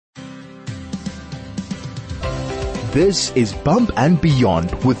This is Bump and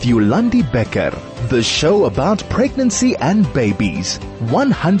Beyond with Yolandi Becker, the show about pregnancy and babies.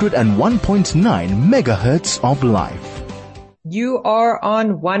 101.9 megahertz of life. You are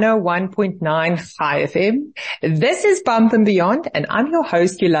on 101.9 High FM. This is Bump and Beyond, and I'm your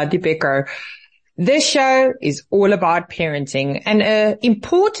host, Yolandi Becker. This show is all about parenting, and an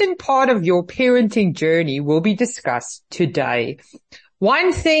important part of your parenting journey will be discussed today.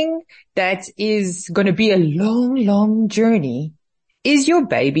 One thing that is going to be a long, long journey is your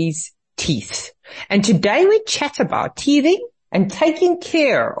baby's teeth. And today we chat about teething and taking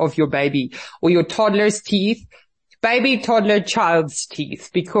care of your baby or your toddler's teeth, baby, toddler, child's teeth.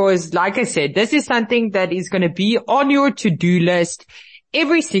 Because like I said, this is something that is going to be on your to-do list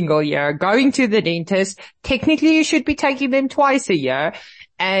every single year. Going to the dentist, technically you should be taking them twice a year,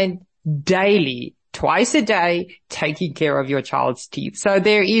 and daily, twice a day, taking care of your child's teeth. So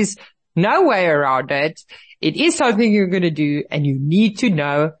there is no way around it. It is something you're going to do, and you need to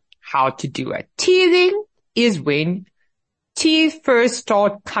know how to do it. Teething is when teeth first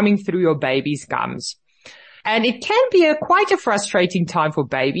start coming through your baby's gums. And it can be quite a frustrating time for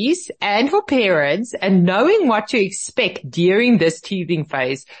babies and for parents, and knowing what to expect during this teething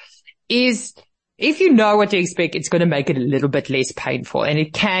phase is, if you know what to expect, it's going to make it a little bit less painful, and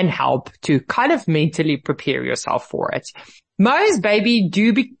it can help to kind of mentally prepare yourself for it. Most babies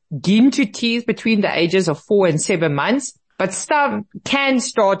do begin to teeth between the ages of 4 and 7 months, but some can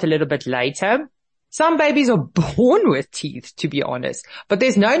start a little bit later. Some babies are born with teeth, to be honest, but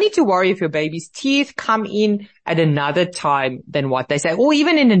there's no need to worry if your baby's teeth come in at another time than what they say, or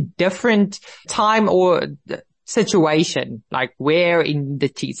even in a different time or situation, like where in the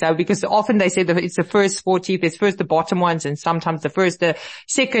teeth. So because often they say that it's the first 4 teeth, it's first the bottom ones, and sometimes the first, the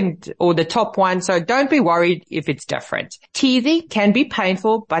second, or the top one. So don't be worried if it's different. Teething can be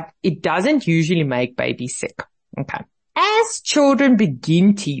painful, but it doesn't usually make babies sick. Okay. As children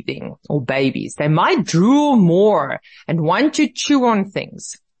begin teething, or babies, they might drool more and want to chew on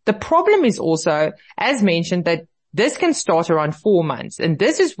things. The problem is also, as mentioned, that this can start around 4 months, and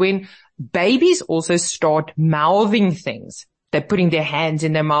this is when babies also start mouthing things. They're putting their hands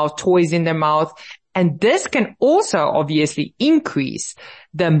in their mouth, toys in their mouth, and this can also obviously increase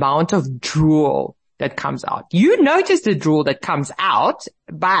the amount of drool that comes out. You notice the drool that comes out,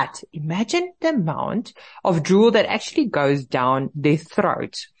 but imagine the amount of drool that actually goes down their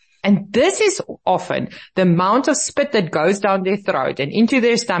throat. And this is often the amount of spit that goes down their throat and into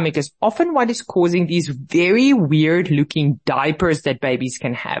their stomach is often what is causing these very weird looking diapers that babies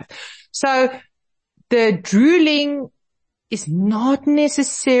can have. So the drooling is not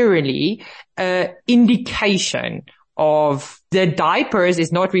necessarily an indication of the diapers,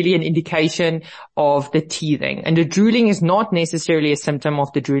 is not really an indication of the teething. And the drooling is not necessarily a symptom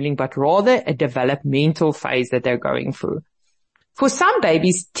of the drooling, but rather a developmental phase that they're going through. For some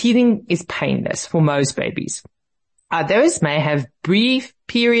babies, teething is painless for most babies. Others may have brief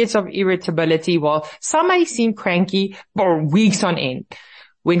periods of irritability, while some may seem cranky for weeks on end,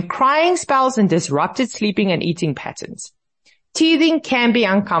 when crying spells and disrupted sleeping and eating patterns. Teething can be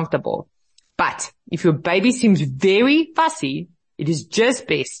uncomfortable, but if your baby seems very fussy, it is just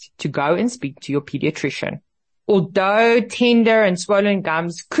best to go and speak to your pediatrician. Although tender and swollen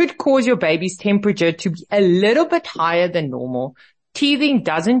gums could cause your baby's temperature to be a little bit higher than normal, teething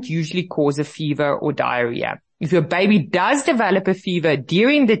doesn't usually cause a fever or diarrhea. If your baby does develop a fever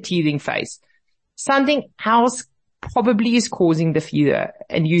during the teething phase, something else probably is causing the fever,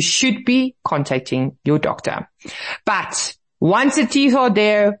 and you should be contacting your doctor. But once the teeth are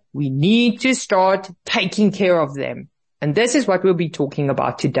there, we need to start taking care of them. And this is what we'll be talking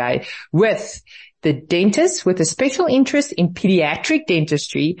about today with the dentist with a special interest in pediatric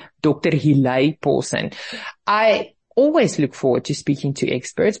dentistry, Dr. Helet Polson. I always look forward to speaking to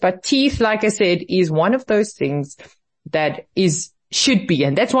experts, but teeth, like I said, is one of those things that should be,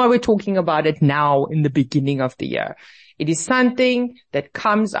 and that's why we're talking about it now in the beginning of the year. It is something that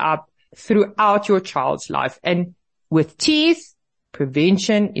comes up throughout your child's life. And with teeth,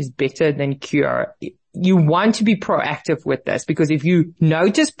 prevention is better than cure. You want to be proactive with this, because if you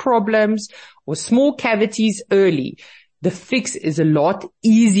notice problems or small cavities early, the fix is a lot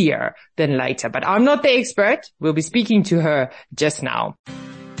easier than later. But I'm not the expert. We'll be speaking to her just now.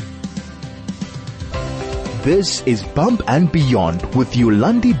 This is Bump and Beyond with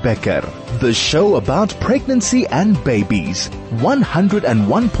Yolandi Becker, the show about pregnancy and babies.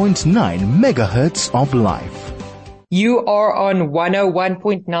 101.9 megahertz of life. You are on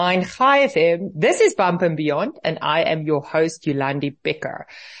 101.9 High FM. This is Bump and Beyond, and I am your host, Yolandi Becker.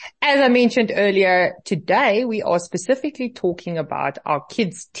 As I mentioned earlier, today we are specifically talking about our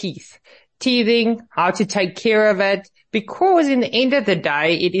kids' teeth. teething, how to take care of it, because in the end of the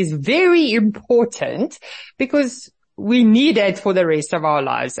day, it is very important because we need it for the rest of our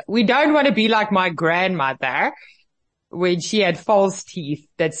lives. We don't want to be like my grandmother when she had false teeth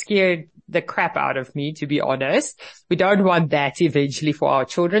that scared the crap out of me, to be honest. We don't want that eventually for our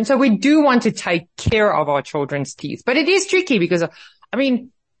children. So we do want to take care of our children's teeth. But it is tricky because, I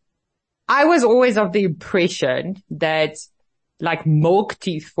mean, I was always of the impression that like milk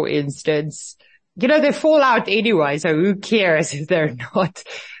teeth, for instance, you know, they fall out anyway. So who cares if they're not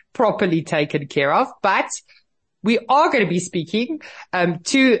properly taken care of? But we are going to be speaking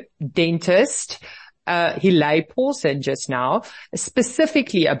to dentist Helet Polson just now,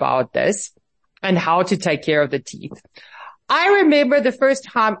 specifically about this and how to take care of the teeth. I remember the first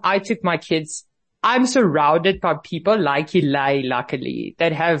time I took my kids, I'm surrounded by people like Helet, luckily,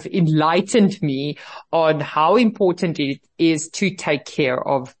 that have enlightened me on how important it is to take care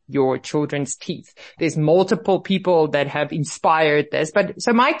of your children's teeth. There's multiple people that have inspired this. But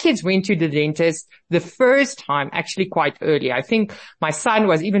so my kids went to the dentist the first time, actually quite early. I think my son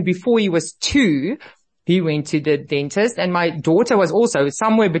was, even before he was 2, he went to the dentist, and my daughter was also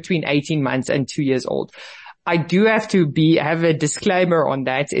somewhere between 18 months and 2 years old. I do have to have a disclaimer on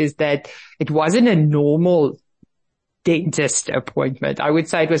that, is that it wasn't a normal dentist appointment. I would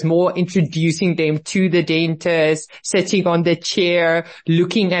say it was more introducing them to the dentist, sitting on the chair,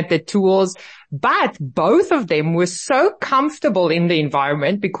 looking at the tools. But both of them were so comfortable in the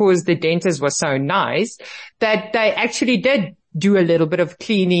environment because the dentist was so nice that they actually did do a little bit of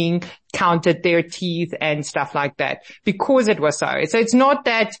cleaning, counted their teeth and stuff like that because it was so. So it's not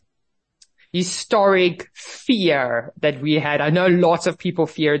that historic fear that we had. I know lots of people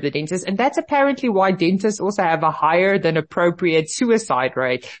fear the dentist, and that's apparently why dentists also have a higher than appropriate suicide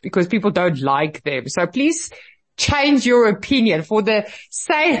rate, because people don't like them. So please change your opinion. For the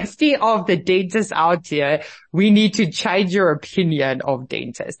safety of the dentists out here, we need to change your opinion of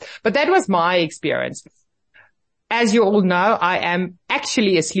dentists. But that was my experience. As you all know, I am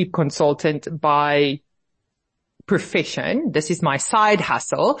actually a sleep consultant by profession. This is my side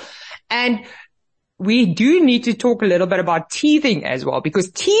hustle. And we do need to talk a little bit about teething as well,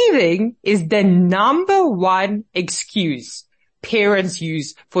 because teething is the number one excuse parents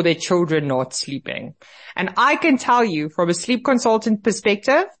use for their children not sleeping. And I can tell you from a sleep consultant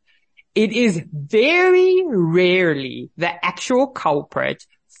perspective, it is very rarely the actual culprit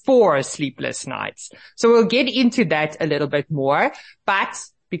for sleepless nights. So we'll get into that a little bit more. But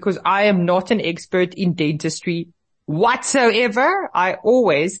because I am not an expert in dentistry whatsoever, I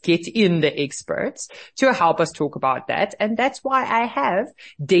always get in the experts to help us talk about that. And that's why I have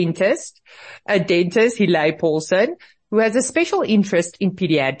dentist Helet Polson, who has a special interest in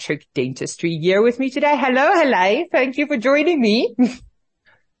pediatric dentistry, here with me today. Hello, Helet. Thank you for joining me.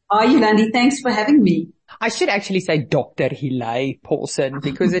 Hi, Yolandi. Thanks for having me. I should actually say Dr. Helet Polson,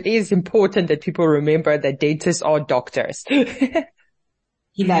 because it is important that people remember that dentists are doctors.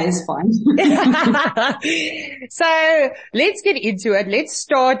 Helet is fine. So let's get into it. Let's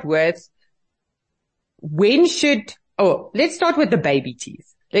start with let's start with the baby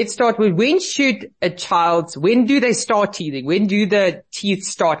teeth. Let's start with when do they start teething? When do the teeth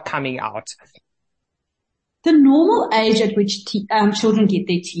start coming out? The normal age at which children get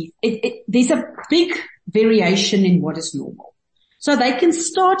their teeth, there's a big variation in what is normal. So they can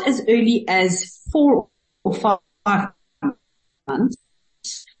start as early as 4 or 5 months.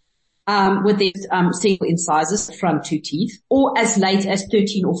 With their single incisors, front 2 teeth, or as late as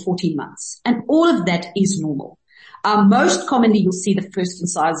 13 or 14 months. And all of that is normal. Most commonly you'll see the first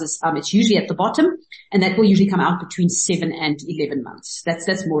incisors, it's usually at the bottom, and that will usually come out between 7 and 11 months. That's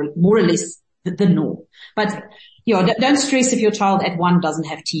more or less the norm. But, don't stress if your child at 1 doesn't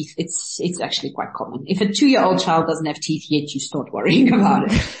have teeth. It's actually quite common. If a 2-year-old child doesn't have teeth yet, you start worrying about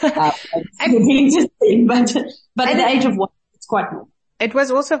it. But at the age of 1, it's quite normal. It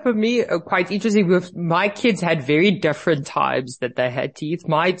was also for me quite interesting. With my kids had very different times that they had teeth.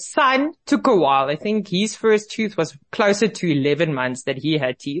 My son took a while. I think his first tooth was closer to 11 months that he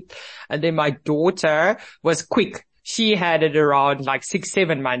had teeth. And then my daughter was quick. She had it around like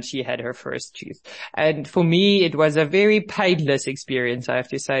 6-7 months. She had her first tooth. And for me, it was a very painless experience. I have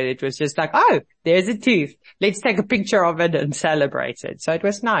to say, it was just like, oh, there's a tooth. Let's take a picture of it and celebrate it. So it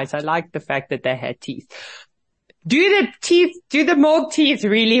was nice. I liked the fact that they had teeth. Do the milk teeth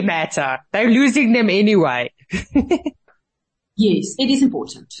really matter? They're losing them anyway. Yes, it is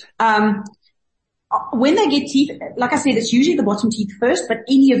important. When they get teeth, like I said, it's usually the bottom teeth first, but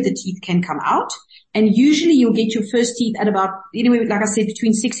any of the teeth can come out. And usually you'll get your first teeth at about, anyway, like I said,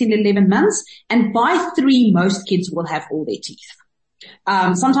 between 6 and 11 months. And by 3, most kids will have all their teeth.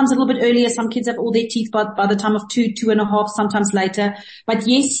 Sometimes a little bit earlier. Some kids have all their teeth by the time of 2.5, sometimes later. But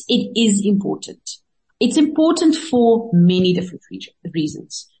yes, it is important. It's important for many different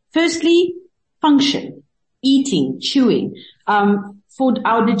reasons. Firstly, function, eating, chewing, for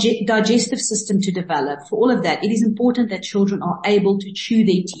our digestive system to develop, for all of that. It is important that children are able to chew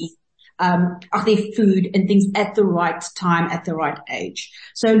their teeth, their food and things at the right time, at the right age.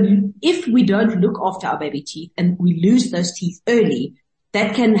 So if we don't look after our baby teeth and we lose those teeth early,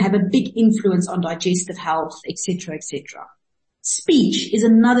 that can have a big influence on digestive health, etc., etc. Speech is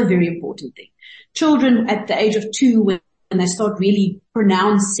another very important thing. Children at the age of 2, when they start really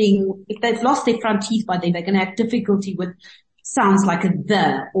pronouncing, if they've lost their front teeth by then, they're going to have difficulty with sounds like a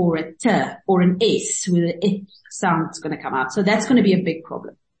the or a t or an s, where the I sound is going to come out. So that's going to be a big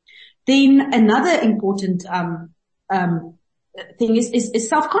problem. Then another important thing is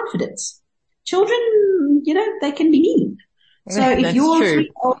self-confidence. Children, they can be mean. So if your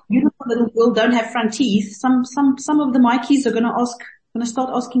 3-year-old beautiful little girl don't have front teeth, some of the Mikeys are going to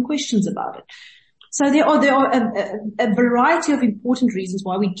start asking questions about it. So there are a variety of important reasons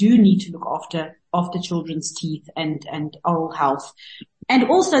why we do need to look after children's teeth and oral health. And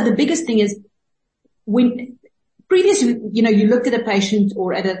also the biggest thing is when previously, you looked at a patient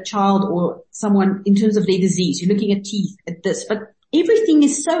or at a child or someone in terms of their disease, you're looking at teeth, at this, but everything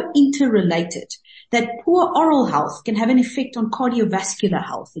is so interrelated that poor oral health can have an effect on cardiovascular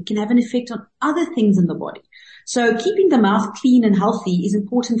health. It can have an effect on other things in the body. So keeping the mouth clean and healthy is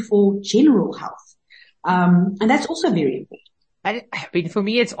important for general health. And that's also very important. I mean, for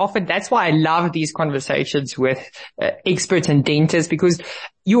me, it's often, that's why I love these conversations with experts and dentists, because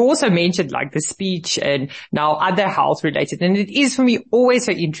you also mentioned like the speech and now other health related. And it is for me always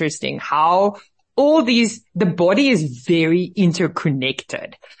so interesting how all these, the body is very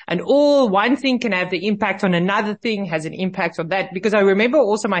interconnected, and one thing can have the impact on another thing, has an impact on that. Because I remember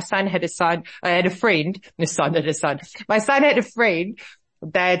also my son had a friend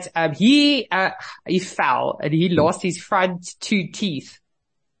that he fell and he lost his front 2 teeth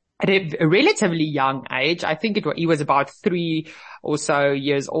at a relatively young age. I think he was about 3 or so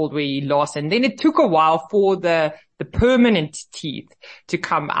years old where he lost, and then it took a while for the permanent teeth to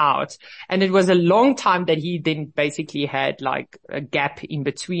come out, and it was a long time that he then basically had like a gap in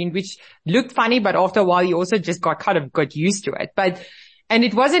between, which looked funny, but after a while he also just got used to it. And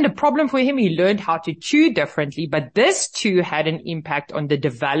it wasn't a problem for him. He learned how to chew differently, but this too had an impact on the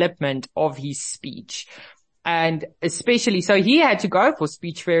development of his speech. And especially, so he had to go for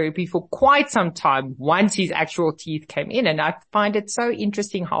speech therapy for quite some time once his actual teeth came in. And I find it so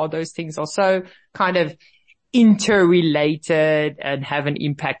interesting how those things are so kind of interrelated and have an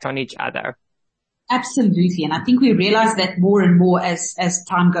impact on each other. Absolutely. And I think we realize that more and more as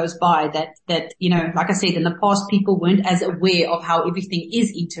time goes by, that, like I said, in the past, people weren't as aware of how everything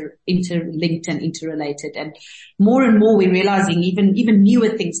is interlinked and interrelated. And more we're realizing even newer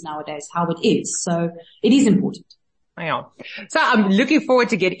things nowadays, how it is. So it is important. Yeah. So I'm looking forward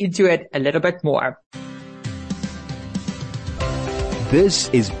to get into it a little bit more. This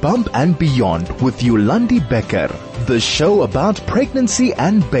is Bump and Beyond with Yolandi Becker, the show about pregnancy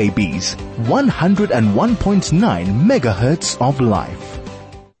and babies. 101.9 megahertz of life.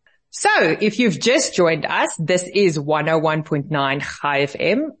 So if you've just joined us, this is 101.9 High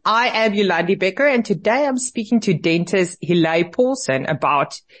FM. I am Yolandi Becker, and today I'm speaking to dentist Helet Polson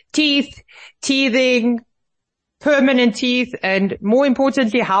about teeth, teething, permanent teeth, and more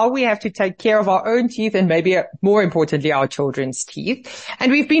importantly, how we have to take care of our own teeth and maybe more importantly, our children's teeth.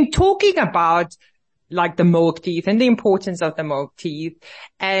 And we've been talking about like the milk teeth and the importance of the milk teeth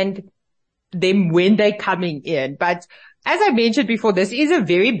and them when they're coming in. But as I mentioned before, this is a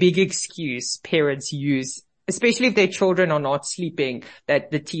very big excuse parents use, especially if their children are not sleeping, that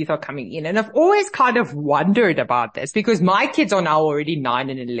the teeth are coming in. And I've always kind of wondered about this because my kids are now already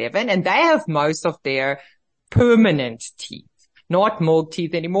 9 and 11 and they have most of their permanent teeth, not milk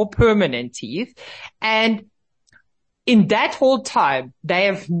teeth anymore, permanent teeth. And in that whole time, they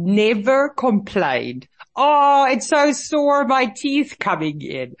have never complained, oh, it's so sore, my teeth coming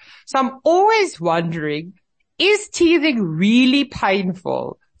in. So I'm always wondering, is teething really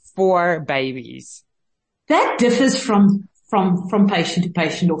painful for babies? That differs from patient to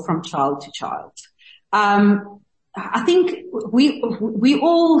patient or from child to child. I think we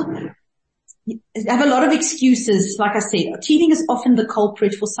all have a lot of excuses. Like I said, teething is often the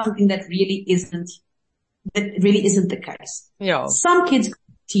culprit for something that really isn't the case. Yeah. Some kids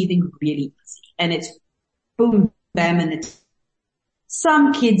teething really easy and it's boom, bam, and it's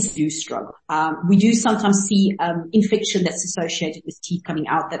Some kids do struggle. We do sometimes see infection that's associated with teeth coming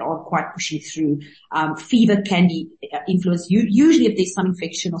out that aren't quite pushing through. Fever can be influenced. Usually if there's some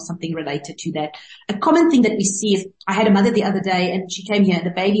infection or something related to that. A common thing that we see is, I had a mother the other day and she came here and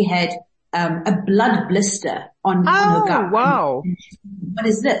the baby had a blood blister on her gum. Wow. What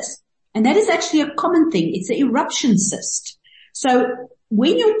is this? And that is actually a common thing. It's an eruption cyst. So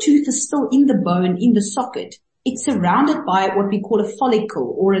when your tooth is still in the bone, in the socket, it's surrounded by what we call a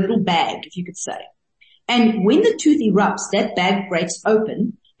follicle or a little bag, if you could say. And when the tooth erupts, that bag breaks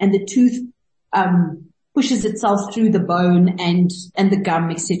open and the tooth pushes itself through the bone and the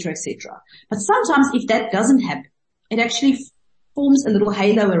gum, etc., etc. But sometimes if that doesn't happen, it actually forms a little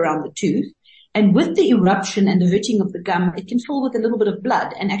halo around the tooth. And with the eruption and the hurting of the gum, it can fill with a little bit of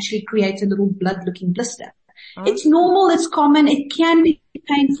blood and actually create a little blood-looking blister. It's normal, it's common, it can be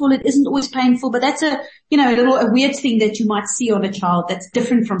painful, it isn't always painful, but that's a weird thing that you might see on a child that's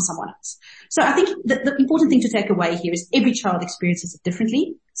different from someone else. So I think the important thing to take away here is every child experiences it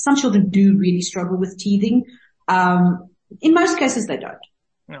differently. Some children do really struggle with teething. In most cases they don't.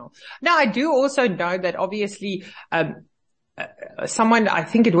 No. Now I do also know that obviously, someone, I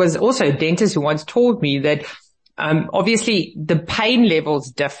think it was also a dentist who once told me that obviously the pain levels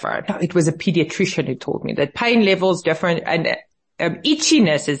differ. No, it was a pediatrician who told me that pain levels different and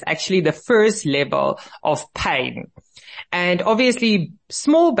itchiness is actually the first level of pain. And obviously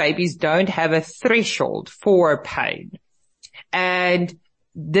small babies don't have a threshold for pain. And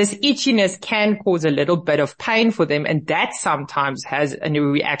this itchiness can cause a little bit of pain for them, and that sometimes has a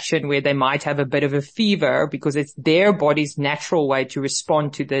reaction where they might have a bit of a fever because it's their body's natural way to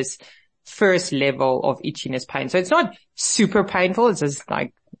respond to this first level of itchiness pain. So it's not super painful. It's just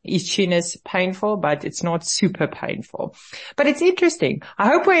like itchiness painful, but it's not super painful. But it's interesting. I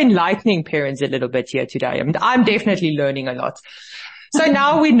hope we're enlightening parents a little bit here today. I'm definitely learning a lot. So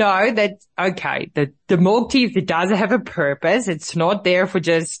now we know that, okay, the milk teeth, it does have a purpose. It's not there for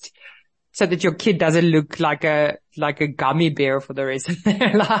just so that your kid doesn't look like a gummy bear for the rest of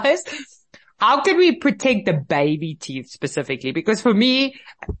their lives. How can we protect the baby teeth specifically? Because for me,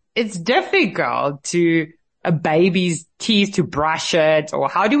 it's difficult to a baby's teeth to brush it, or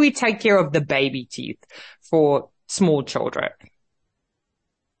how do we take care of the baby teeth for small children?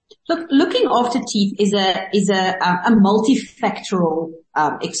 Look, looking after teeth is a multifactorial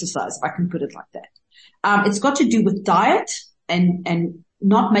exercise, if I can put it like that. It's got to do with diet and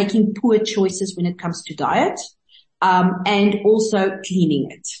not making poor choices when it comes to diet, and also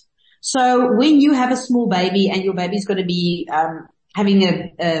cleaning it. So when you have a small baby and your baby's going to be having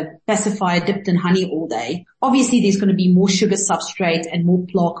a pacifier dipped in honey all day, obviously there's going to be more sugar substrate and more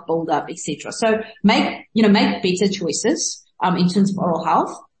plaque buildup, etc. So make better choices in terms of oral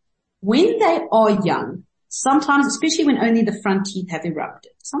health. When they are young, sometimes, especially when only the front teeth have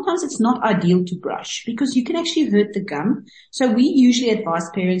erupted, sometimes it's not ideal to brush because you can actually hurt the gum. So we usually advise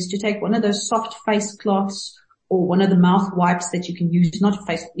parents to take one of those soft face cloths or one of the mouth wipes that you can use, not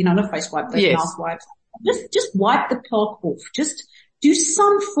face wipe, but yes, mouth wipes. Just wipe the plaque off. Just do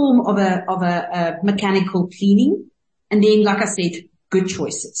some form of a mechanical cleaning. And then, like I said, good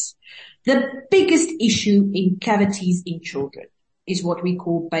choices. The biggest issue in cavities in children is what we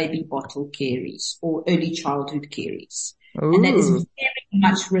call baby bottle caries or early childhood caries. Ooh. And that is very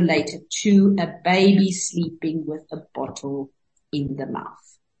much related to a baby sleeping with a bottle in the mouth.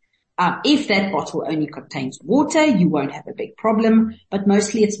 If that bottle only contains water, you won't have a big problem, but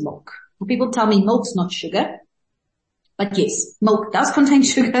mostly it's milk. People tell me milk's not sugar, but yes, milk does contain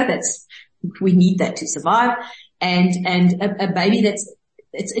sugar. We need that to survive. And a baby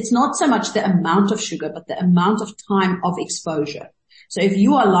it's not so much the amount of sugar, but the amount of time of exposure. So if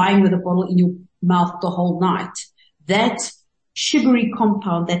you are lying with a bottle in your mouth the whole night, that sugary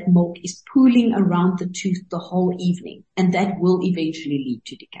compound, that milk, is pooling around the tooth the whole evening, and that will eventually lead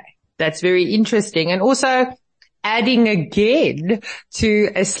to decay. That's very interesting. And also adding again to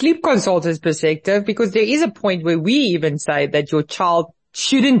a sleep consultant's perspective, because there is a point where we even say that your child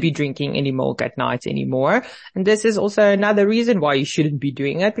shouldn't be drinking any milk at night anymore. And this is also another reason why you shouldn't be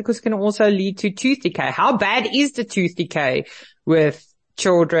doing it, because it can also lead to tooth decay. How bad is the tooth decay with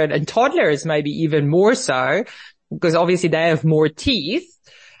children and toddlers, maybe even more so, because obviously they have more teeth?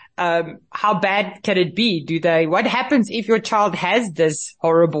 How bad can it be? What happens if your child has this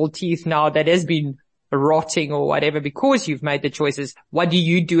horrible teeth now that has been rotting or whatever because you've made the choices? What do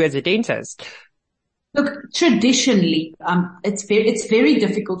you do as a dentist? Look, traditionally, it's very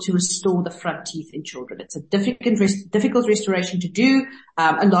difficult to restore the front teeth in children. It's a difficult restoration to do.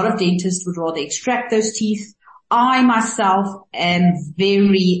 A lot of dentists would rather extract those teeth. I myself am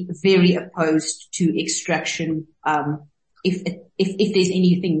very, very opposed to extraction, if there's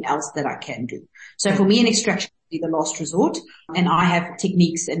anything else that I can do. So for me, an extraction would be the last resort, and I have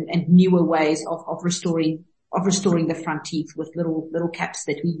techniques and newer ways of restoring the front teeth with little caps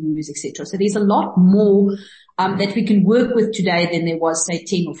that we use, etc. So there's a lot more that we can work with today than there was, say,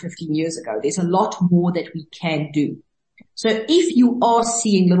 10 or 15 years ago. There's a lot more that we can do. So if you are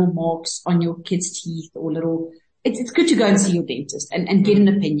seeing little marks on your kids' teeth or it's good to go and see your dentist and get an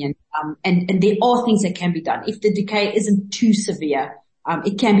opinion. And there are things that can be done. If the decay isn't too severe,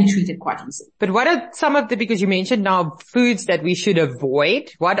 it can be treated quite easily. But what are some of because you mentioned now foods that we should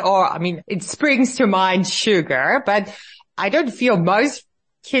avoid? It springs to mind sugar, but I don't feel most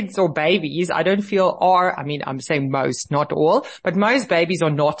kids or babies, I'm saying most, not all, but most babies are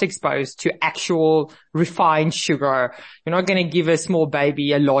not exposed to actual refined sugar. You're not going to give a small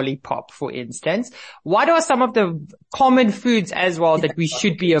baby a lollipop, for instance. What are some of the common foods as well that we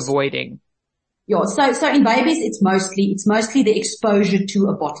should be avoiding? Yeah, so in babies, it's mostly the exposure to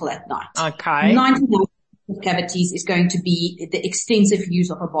a bottle at night. Okay. 99% of cavities is going to be the extensive use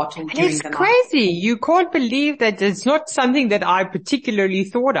of a bottle during the night. It's crazy. You can't believe that. It's not something that I particularly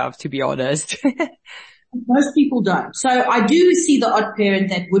thought of, to be honest. Most people don't. So I do see the odd parent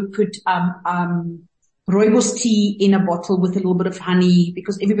that would put rooibos tea in a bottle with a little bit of honey,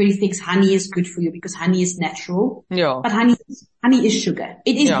 because everybody thinks honey is good for you because honey is natural. Yeah. But honey is sugar.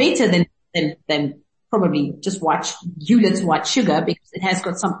 It is better than probably just Hewlett's white sugar, because it has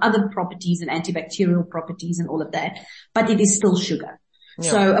got some other properties and antibacterial properties and all of that, but it is still sugar.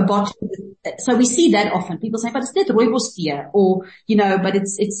 Yeah. So we see that often. People say, but it's not rooibos tea, or, but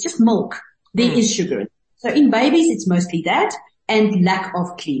it's just milk. There is sugar in it. So in babies, it's mostly that and lack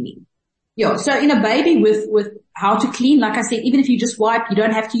of cleaning. Yeah. So in a baby with how to clean, like I said, even if you just wipe, you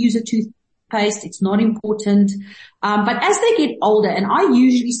don't have to use a toothpaste. It's not important. But as they get older, and I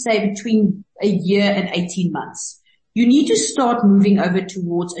usually say between a year and 18 months, you need to start moving over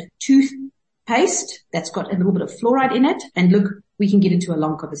towards a toothpaste that's got a little bit of fluoride in it. And look, we can get into a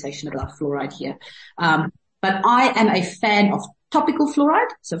long conversation about fluoride here. But I am a fan of topical fluoride.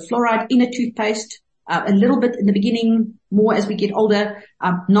 So fluoride in a toothpaste, a little bit in the beginning, more as we get older,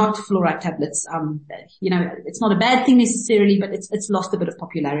 not fluoride tablets. It's not a bad thing necessarily, but it's lost a bit of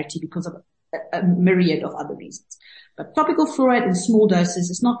popularity because of a myriad of other reasons. But topical fluoride in small doses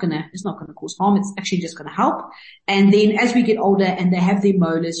is not gonna cause harm. It's actually just gonna help. And then as we get older and they have their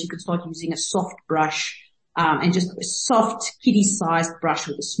molars, you can start using a soft brush, and just a soft kiddie-sized brush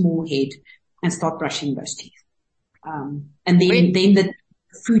with a small head, and start brushing those teeth. And then the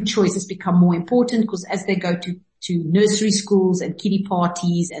food choices become more important, because as they go to nursery schools and kiddie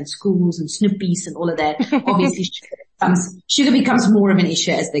parties and schools and snoopies and all of that, obviously sugar becomes more of an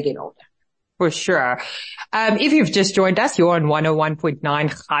issue as they get older. For sure. If you've just joined us, you're on 101.9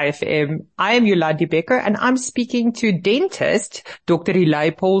 Chai FM. I am Yolandi Becker, and I'm speaking to dentist Dr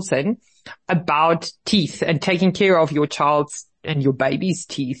Helet Polson about teeth and taking care of your child's and your baby's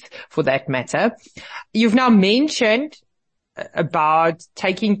teeth, for that matter. You've now mentioned about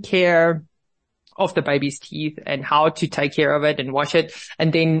taking care of the baby's teeth and how to take care of it and wash it,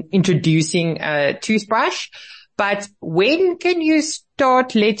 and then introducing a toothbrush. But when can you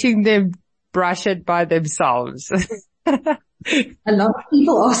start letting them brush it by themselves? A lot of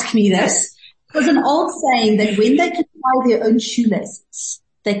people ask me this. There's an old saying that when they can tie their own shoelaces,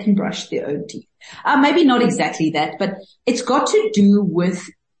 they can brush their own teeth. Maybe not exactly that, but it's got to do with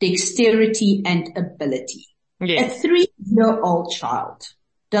dexterity and ability. Yes. A 3-year-old child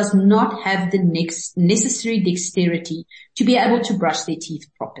does not have the necessary dexterity to be able to brush their teeth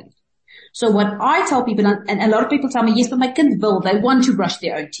properly. So what I tell people, and a lot of people tell me, yes, but my kids they want to brush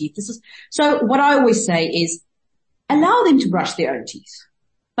their own teeth. So what I always say is, allow them to brush their own teeth,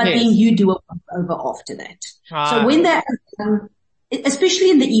 but then you do a over after that. So when they're, especially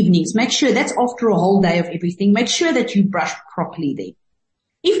in the evenings, make sure that's after a whole day of everything. Make sure that you brush properly there.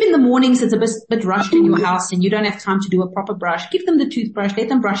 If in the mornings it's a bit rushed in your house and you don't have time to do a proper brush, give them the toothbrush, let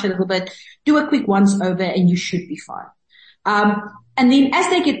them brush a little bit, do a quick once over, and you should be fine. And then as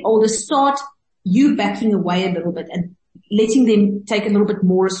they get older, start you backing away a little bit and letting them take a little bit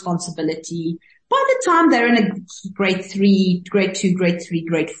more responsibility. By the time they're in a grade 3, grade 2, grade 3,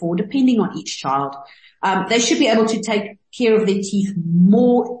 grade 4, depending on each child, they should be able to take care of their teeth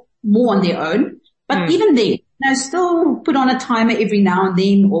more on their own. But even then, still put on a timer every now and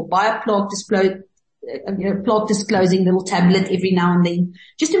then, or buy a plaque disclosing little tablet every now and then,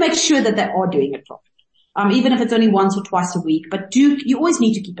 just to make sure that they are doing it properly. Even if it's only once or twice a week, but you always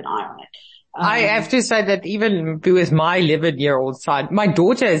need to keep an eye on it. I have to say that even with my 11-year-old son, my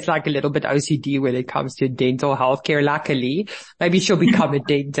daughter is like a little bit OCD when it comes to dental healthcare, luckily. Maybe she'll become a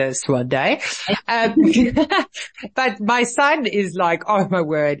dentist one day. But my son is like, oh my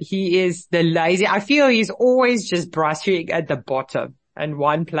word, he is the lazy. I feel he's always just brushing at the bottom in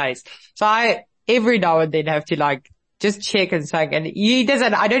one place. So I every now and then have to like just check and say, and he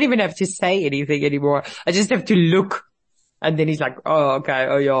doesn't, I don't even have to say anything anymore. I just have to look. And then he's like, oh, okay.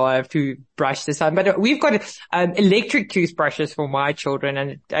 Oh, yeah, I have to brush this out. But we've got electric toothbrushes for my children,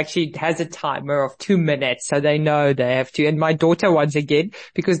 and it actually has a timer of 2 minutes. So they know they have to. And my daughter, once again,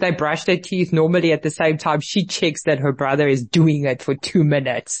 because they brush their teeth normally at the same time, she checks that her brother is doing it for 2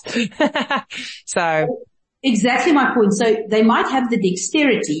 minutes. So. Exactly my point. So they might have the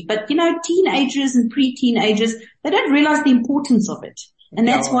dexterity, but teenagers and pre-teenagers, they don't realize the importance of it. And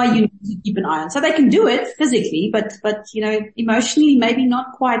that's why you need to keep an eye on. So they can do it physically, but emotionally maybe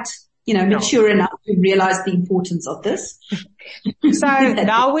not quite, mature enough to realize the importance of this. So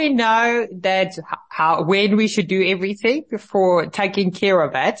now we know that when we should do everything for taking care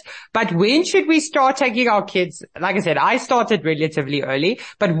of it. But when should we start taking our kids? Like I said, I started relatively early,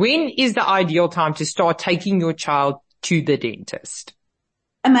 but when is the ideal time to start taking your child to the dentist?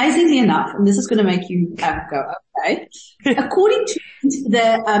 Amazingly enough, and this is going to make you go, okay. According to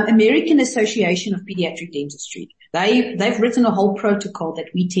the American Association of Pediatric Dentistry, they've written a whole protocol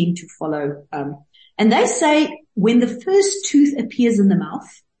that we tend to follow. And they say when the first tooth appears in the mouth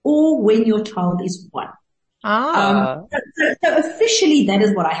or when your child is 1. So officially that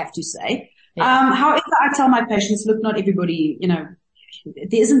is what I have to say. Yeah. However, I tell my patients, look, not everybody,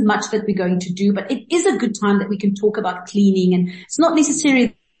 there isn't much that we're going to do, but it is a good time that we can talk about cleaning, and it's not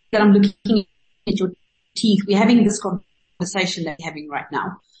necessarily that I'm looking at your teeth. We're having this conversation that we're having right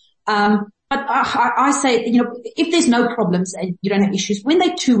now. But I say, if there's no problems and you don't have issues, when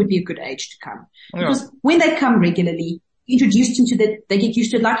they're 2 would be a good age to come. Because when they come regularly, introduced into that, they get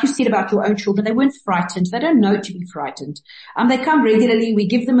used to it. Like you said about your own children, they weren't frightened. They don't know to be frightened. They come regularly. We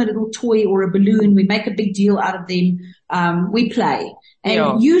give them a little toy or a balloon. We make a big deal out of them. We play.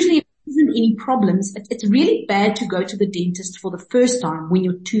 And usually if there isn't any problems, it's really bad to go to the dentist for the first time when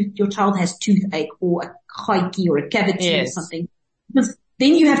your child has toothache or a hygie or a cavity or something. Because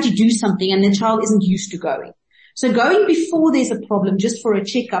then you have to do something and the child isn't used to going. So going before there's a problem just for a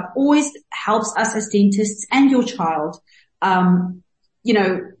checkup always helps us as dentists and your child, have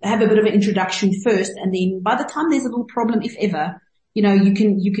a bit of an introduction first, and then by the time there's a little problem, if ever, you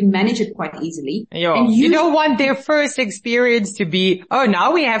can manage it quite easily. And you don't want their first experience to be, oh,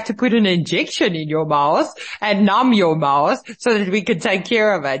 now we have to put an injection in your mouth and numb your mouth so that we can take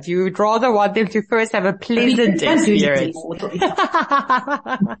care of it. You would rather want them to first have a pleasant experience.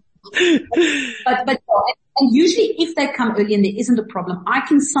 But and usually if they come early and there isn't a problem, I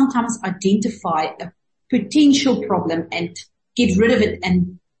can sometimes identify a potential problem and get rid of it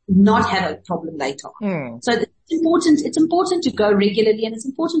and not have a problem later on. So it's important to go regularly, and it's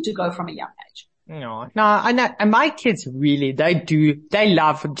important to go from a young age. No, I know. And my kids really, they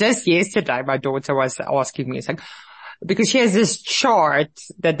love. Just yesterday, my daughter was asking me, it's like, because she has this chart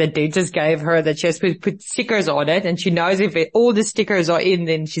that the dentist gave her that she has to put stickers on it, and she knows if all the stickers are in,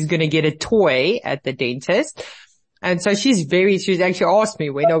 then she's going to get a toy at the dentist. And so she's actually asked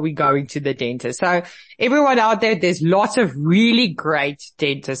me, when are we going to the dentist? So everyone out there, there's lots of really great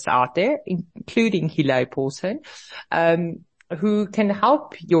dentists out there, including Helet Polson, who can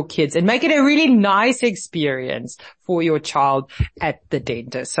help your kids and make it a really nice experience for your child at the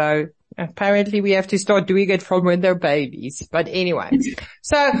dentist. So apparently we have to start doing it from when they're babies. But anyway,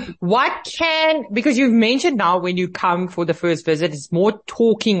 so because you've mentioned now when you come for the first visit, it's more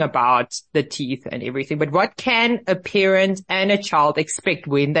talking about the teeth and everything, but what can a parent and a child expect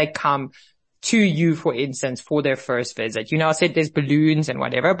when they come to you, for instance, for their first visit? I said there's balloons and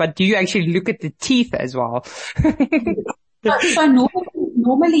whatever, but do you actually look at the teeth as well? So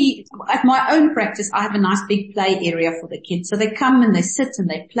normally at my own practice, I have a nice big play area for the kids. So they come and they sit and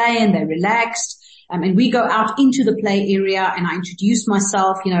they play and they're relaxed. And we go out into the play area and I introduce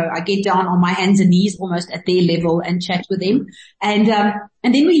myself. I get down on my hands and knees almost at their level and chat with them. And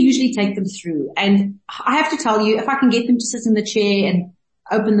then we usually take them through. And I have to tell you, if I can get them to sit in the chair and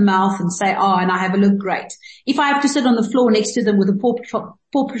open the mouth and say, oh, and I have a look, great. If I have to sit on the floor next to them with a Paw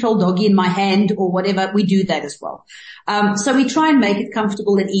Patrol doggy in my hand or whatever, we do that as well. So we try and make it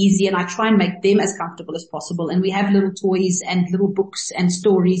comfortable and easy, and I try and make them as comfortable as possible. And we have little toys and little books and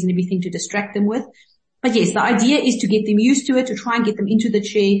stories and everything to distract them with. But yes, the idea is to get them used to it, to try and get them into the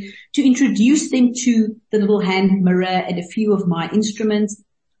chair, to introduce them to the little hand mirror and a few of my instruments.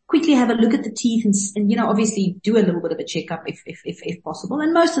 quickly have a look at the teeth and obviously do a little bit of a checkup if possible.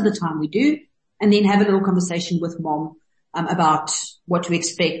 And most of the time we do. And then have a little conversation with mom, about what to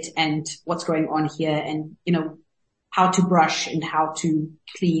expect and what's going on here and, how to brush and how to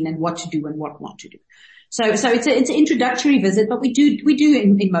clean and what to do and what not to do. So it's an introductory visit, but we do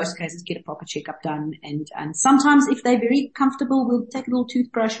in most cases get a proper checkup done. And sometimes if they're very comfortable, we'll take a little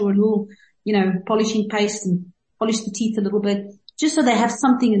toothbrush or a little, polishing paste and polish the teeth a little bit, just so they have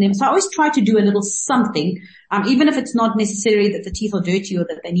something in them. So I always try to do a little something, even if it's not necessarily that the teeth are dirty or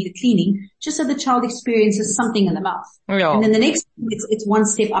that they need a cleaning, just so the child experiences something in the mouth. Yeah. And then the next, it's one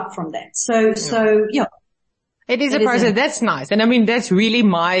step up from that. So yeah. It is a process. That's nice. And I mean, that's really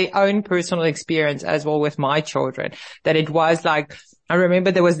my own personal experience as well with my children, that it was like, I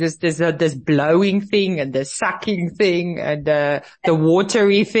remember there was this blowing thing and the sucking thing and the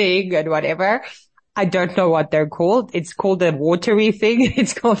watery thing and whatever. I don't know what they're called. It's called the watery thing.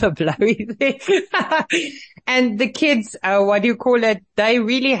 It's called the blowy thing. And the kids, they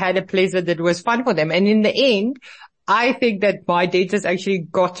really had a pleasure that was fun for them. And in the end, I think that my dentist actually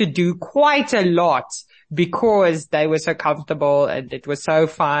got to do quite a lot because they were so comfortable and it was so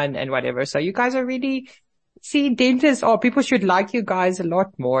fun and whatever. So you guys are really, dentists or people should like you guys a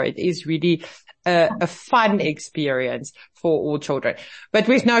lot more. It is really a fun experience for all children. But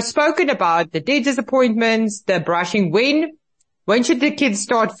we've now spoken about the dentist appointments, the brushing. When should the kids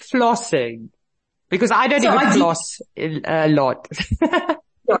start flossing? Because I don't even floss a lot.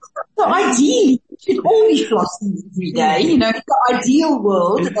 So ideally, we should all be flossing every day. In the ideal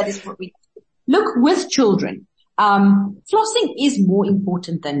world, that is what we look with children. Flossing is more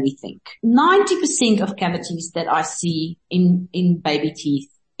important than we think. 90% of cavities that I see in baby teeth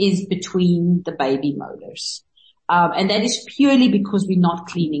is between the baby molars. And that is purely because we're not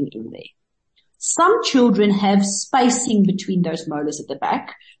cleaning in there. Some children have spacing between those molars at the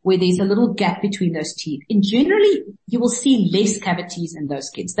back where there's a little gap between those teeth. And generally, you will see less cavities in those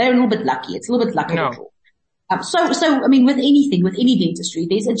kids. They're a little bit lucky. It's a little bit lucky to draw. So, I mean, with any dentistry,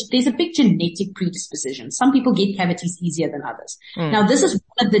 there's a big genetic predisposition. Some people get cavities easier than others. Now, this is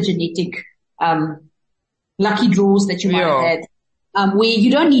one of the genetic, lucky draws that you might have had, where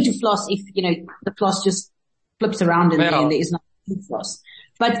you don't need to floss if, the floss just flips around in there and there is no floss.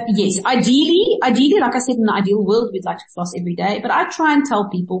 But yes, ideally, like I said, in the ideal world, we'd like to floss every day. But I try and tell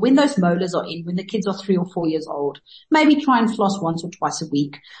people when those molars are in, when the kids are 3 or 4 years old, maybe try and floss once or twice a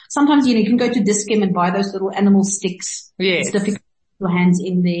week. Sometimes, you can go to Discount and buy those little animal sticks. Yes. It's difficult to get your hands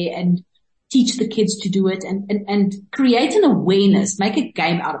in there and teach the kids to do it and create an awareness, make a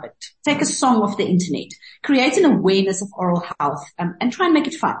game out of it. Take a song off the internet, create an awareness of oral health, and try and make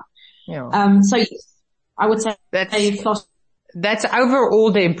it fun. Yeah. So yes, I would say floss. That's overall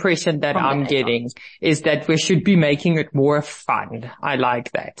the impression that I'm getting, is that we should be making it more fun. I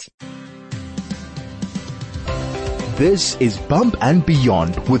like that. This is Bump and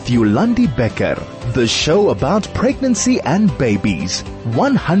Beyond with Yolandi Becker, the show about pregnancy and babies.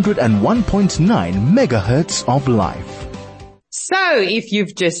 101.9 megahertz of life. So if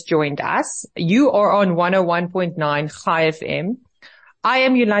you've just joined us, you are on 101.9 Chai FM. I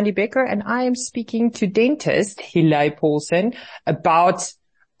am Yolandi Becker and I am speaking to dentist Helet Polson about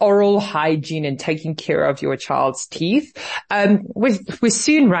oral hygiene and taking care of your child's teeth. We're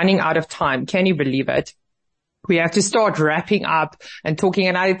soon running out of time. Can you believe it? We have to start wrapping up and talking,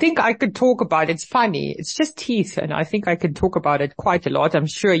 and I think I could talk about it. It's funny. It's just teeth, and I think I could talk about it quite a lot. I'm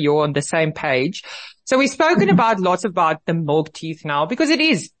sure you're on the same page. So we've spoken lots about the milk teeth now, because it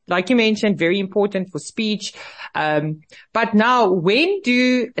is, like you mentioned, very important for speech. But now, when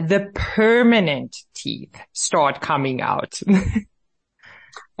do the permanent teeth start coming out?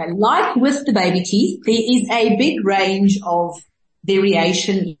 Like with the baby teeth, there is a big range of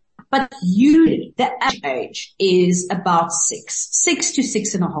variation. But usually the average age is about 6 to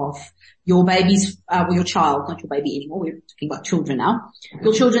 6.5. Your baby's, or your child, not your baby anymore. We're talking about children now.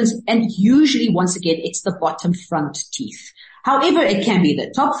 Your children's, and usually once again, it's the bottom front teeth. However, it can be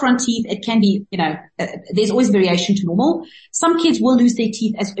the top front teeth. It can be, there's always variation to normal. Some kids will lose their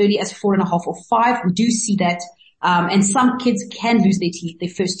teeth as early as 4.5 or 5. We do see that. And some kids can lose their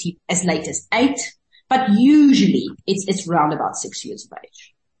first teeth as late as 8. But usually it's around about 6 years of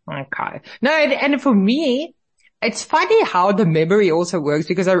age. Okay. No, and for me, it's funny how the memory also works,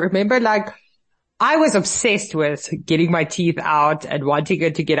 because I remember I was obsessed with getting my teeth out and wanting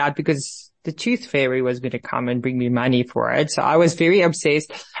it to get out because the tooth fairy was going to come and bring me money for it. So I was very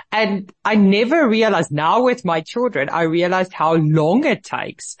obsessed, and I never realized, now with my children, I realized how long it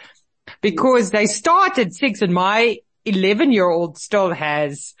takes, because they start at 6 and my 11-year-old still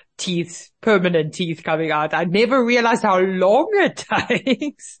has permanent teeth coming out. I never realized how long it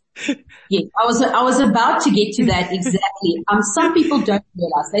takes. Yes, I was about to get to that exactly. Some people don't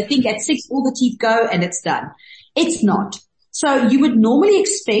realize. They think at 6 all the teeth go and it's done. It's not. So you would normally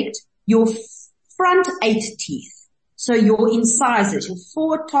expect your front 8 teeth. So your incisors, your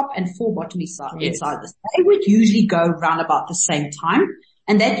 4 top and 4 bottom incisors, they would usually go round about the same time.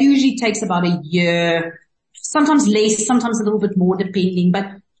 And that usually takes about a year, sometimes less, sometimes a little bit more depending, but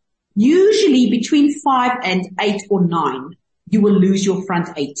usually between 5 and 8 or 9, you will lose your front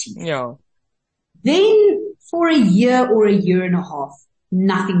 8 teeth. Yeah. Then for a year or a year and a half,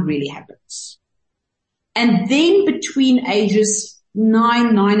 nothing really happens. And then between ages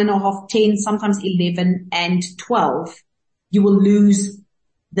 9, 9.5, 10, sometimes 11 and 12, you will lose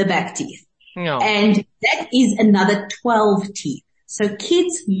the back teeth. Yeah. And that is another 12 teeth. So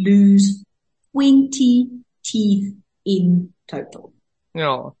kids lose 20 teeth in total.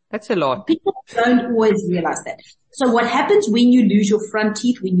 No, that's a lot. People don't always realize that. So what happens when you lose your front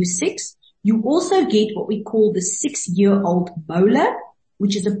teeth when you're 6, you also get what we call the 6-year-old molar,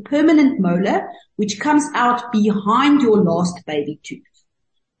 which is a permanent molar, which comes out behind your last baby tooth.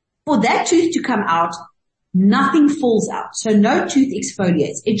 For that tooth to come out, nothing falls out. So no tooth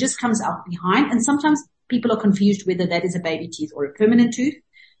exfoliates. It just comes out behind. And sometimes people are confused whether that is a baby tooth or a permanent tooth.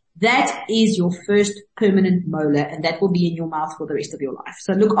 That is your first permanent molar, and that will be in your mouth for the rest of your life.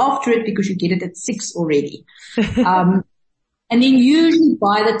 So look after it because you get it at 6 already. And then usually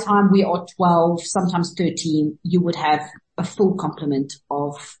by the time we are 12, sometimes 13, you would have a full complement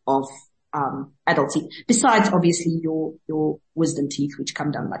of adult teeth. Besides obviously your wisdom teeth, which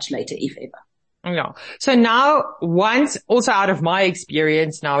come down much later, if ever. Yeah. So now once also out of my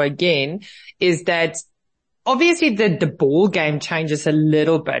experience now again is that obviously the ball game changes a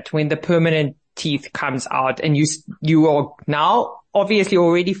little bit when the permanent teeth comes out and you are now obviously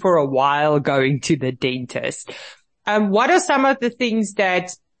already for a while going to the dentist. What are some of the things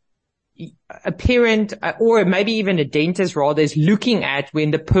that a parent or maybe even a dentist rather is looking at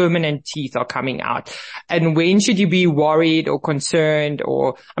when the permanent teeth are coming out? And when should you be worried or concerned?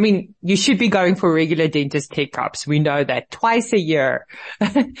 Or, I mean, you should be going for regular dentist checkups. We know that twice a year.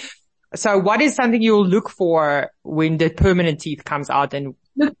 So what is something you'll look for when the permanent teeth comes out? And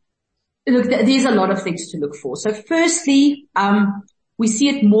look, there's a lot of things to look for. So firstly, we see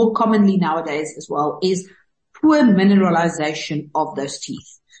it more commonly nowadays as well, is poor mineralization of those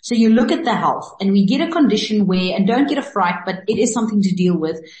teeth. So you look at the health and we get a condition where, and don't get a fright, but it is something to deal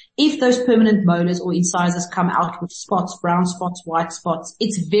with. If those permanent molars or incisors come out with spots, brown spots, white spots,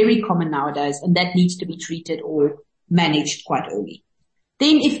 it's very common nowadays and that needs to be treated or managed quite early.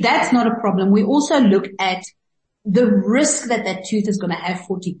 Then if that's not a problem, we also look at the risk that tooth is going to have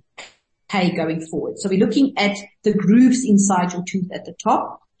for decay going forward. So we're looking at the grooves inside your tooth at the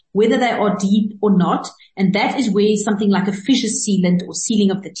top, whether they are deep or not. And that is where something like a fissure sealant or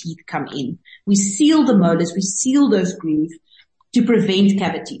sealing of the teeth come in. We seal the molars, we seal those grooves to prevent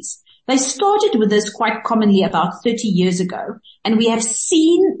cavities. They started with this quite commonly about 30 years ago, and we have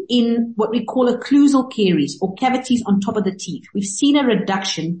seen in what we call occlusal caries or cavities on top of the teeth, we've seen a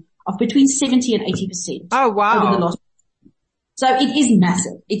reduction of between 70 and 80%. Oh, wow. Over the last. So it is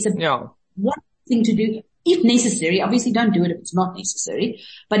massive. It's one thing to do if necessary. Obviously don't do it if it's not necessary,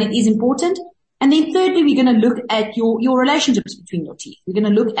 but it is important. And then thirdly, we're going to look at your relationships between your teeth. We're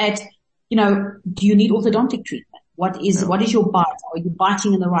going to look at, do you need orthodontic treatment? What is your bite? Are you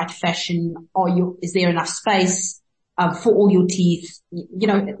biting in the right fashion? Is there enough space, for all your teeth?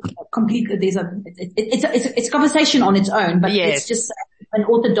 Completely, it's a conversation on its own, but it's just an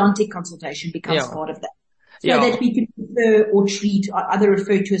orthodontic consultation becomes part of that. So that we can refer or treat, either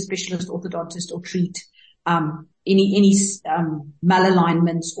refer to a specialist orthodontist or treat, any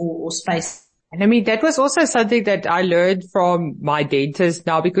malalignments or space. And I mean, that was also something that I learned from my dentist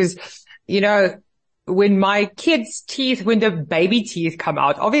now because, when my kids' teeth, when the baby teeth come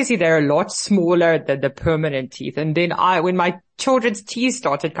out, obviously they're a lot smaller than the permanent teeth. And then when my children's teeth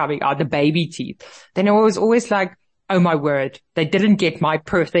started coming out, the baby teeth, then I was always like, oh my word, they didn't get my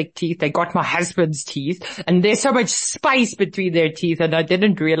perfect teeth. They got my husband's teeth and there's so much space between their teeth. And I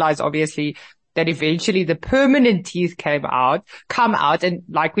didn't realize obviously that eventually the permanent teeth come out. And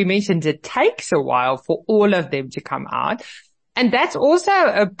like we mentioned, it takes a while for all of them to come out. And that's also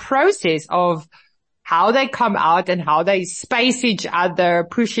a process of how they come out and how they space each other,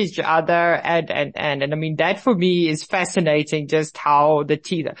 push each other. And I mean, that for me is fascinating, just how the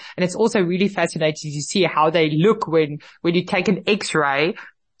teeth, and it's also really fascinating to see how they look when you take an x-ray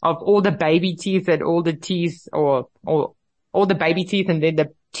of all the baby teeth and all the teeth or all the baby teeth and then the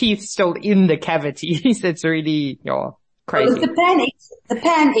teeth still in the cavities. It's really, crazy. The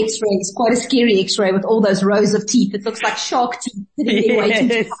pan X-ray is quite a scary X-ray with all those rows of teeth. It looks like shark teeth sitting there waiting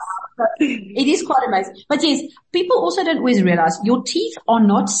to come out. It is quite amazing. But yes, people also don't always realize your teeth are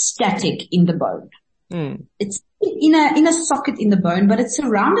not static in the bone. It's in a socket in the bone, but it's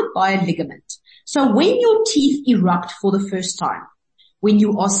surrounded by a ligament. So when your teeth erupt for the first time, when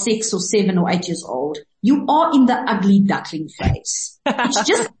you are 6 or 7 or 8 years old, you are in the ugly duckling phase. It's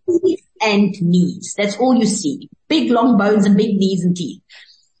just teeth and knees. That's all you see. Big long bones and big knees and teeth.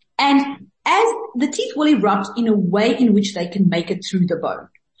 And as the teeth will erupt in a way in which they can make it through the bone.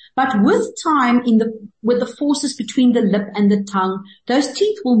 But with time, with the forces between the lip and the tongue, those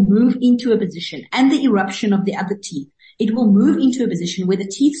teeth will move into a position, and the eruption of the other teeth, it will move into a position where the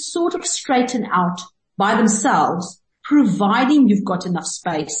teeth sort of straighten out by themselves, providing you've got enough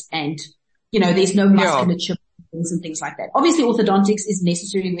space and, there's no musculature and things like that. Obviously, orthodontics is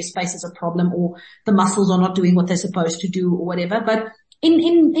necessary where space is a problem or the muscles are not doing what they're supposed to do or whatever. But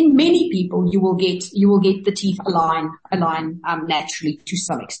in many people, you will get the teeth align naturally to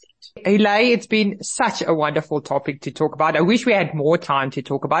some extent. Helet, it's been such a wonderful topic to talk about. I wish we had more time to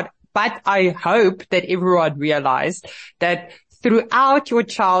talk about, but I hope that everyone realized that throughout your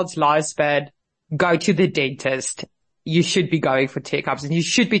child's lifespan, go to the dentist. You should be going for checkups and you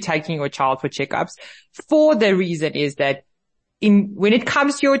should be taking your child for checkups, for the reason is that when it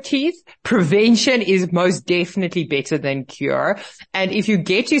comes to your teeth, prevention is most definitely better than cure. And if you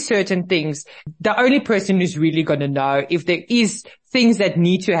get to certain things, the only person who's really going to know if there is things that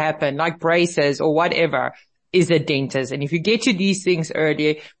need to happen, like braces or whatever, is a dentist. And if you get to these things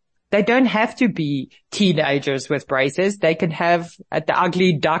earlier, they don't have to be teenagers with braces. They can have at the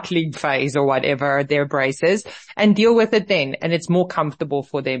ugly duckling phase or whatever their braces and deal with it then. And it's more comfortable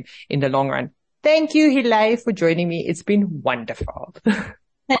for them in the long run. Thank you, Helet, for joining me. It's been wonderful. Thank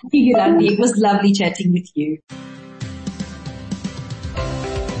you, Yolandi. It was lovely chatting with you.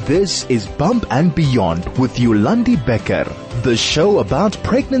 This is Bump and Beyond with Yolandi Becker, the show about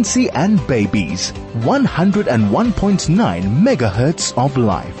pregnancy and babies. 101.9 megahertz of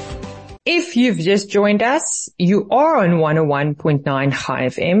life. If you've just joined us, you are on 101.9 High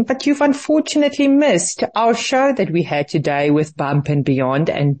FM, but you've unfortunately missed our show that we had today with Bump and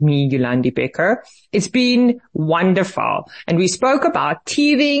Beyond and me, Yolandi Becker. It's been wonderful. And we spoke about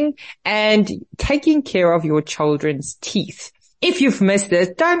teething and taking care of your children's teeth. If you've missed this,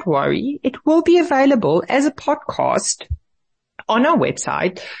 don't worry. It will be available as a podcast on our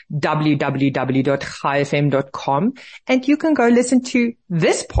website, www.highfm.com, and you can go listen to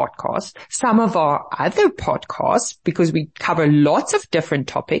this podcast, some of our other podcasts, because we cover lots of different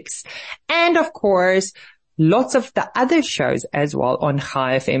topics, and of course, lots of the other shows as well on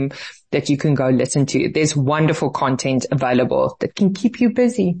High FM that you can go listen to. There's wonderful content available that can keep you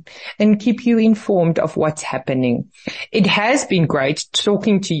busy and keep you informed of what's happening. It has been great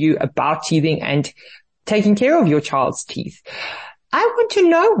talking to you about teething and taking care of your child's teeth. I want to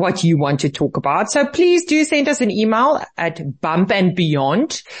know what you want to talk about. So please do send us an email at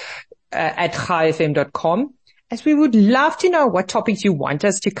bumpandbeyond at highfm.com, as we would love to know what topics you want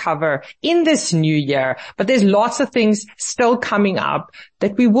us to cover in this new year. But there's lots of things still coming up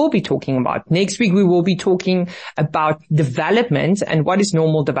that we will be talking about. Next week, we will be talking about development and what is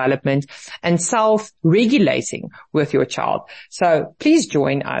normal development and self-regulating with your child. So please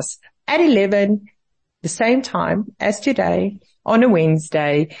join us at 11, the same time as today, on a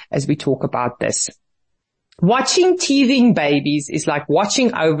Wednesday, as we talk about this. Watching teething babies is like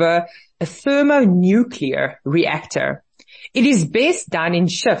watching over a thermonuclear reactor. It is best done in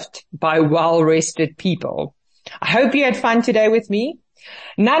shift by well-rested people. I hope you had fun today with me.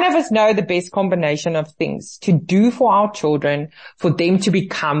 None of us know the best combination of things to do for our children for them to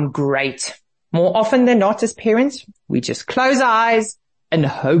become great. More often than not, as parents, we just close our eyes and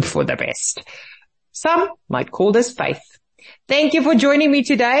hope for the best. Some might call this faith. Thank you for joining me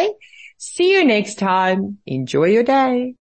today. See you next time. Enjoy your day.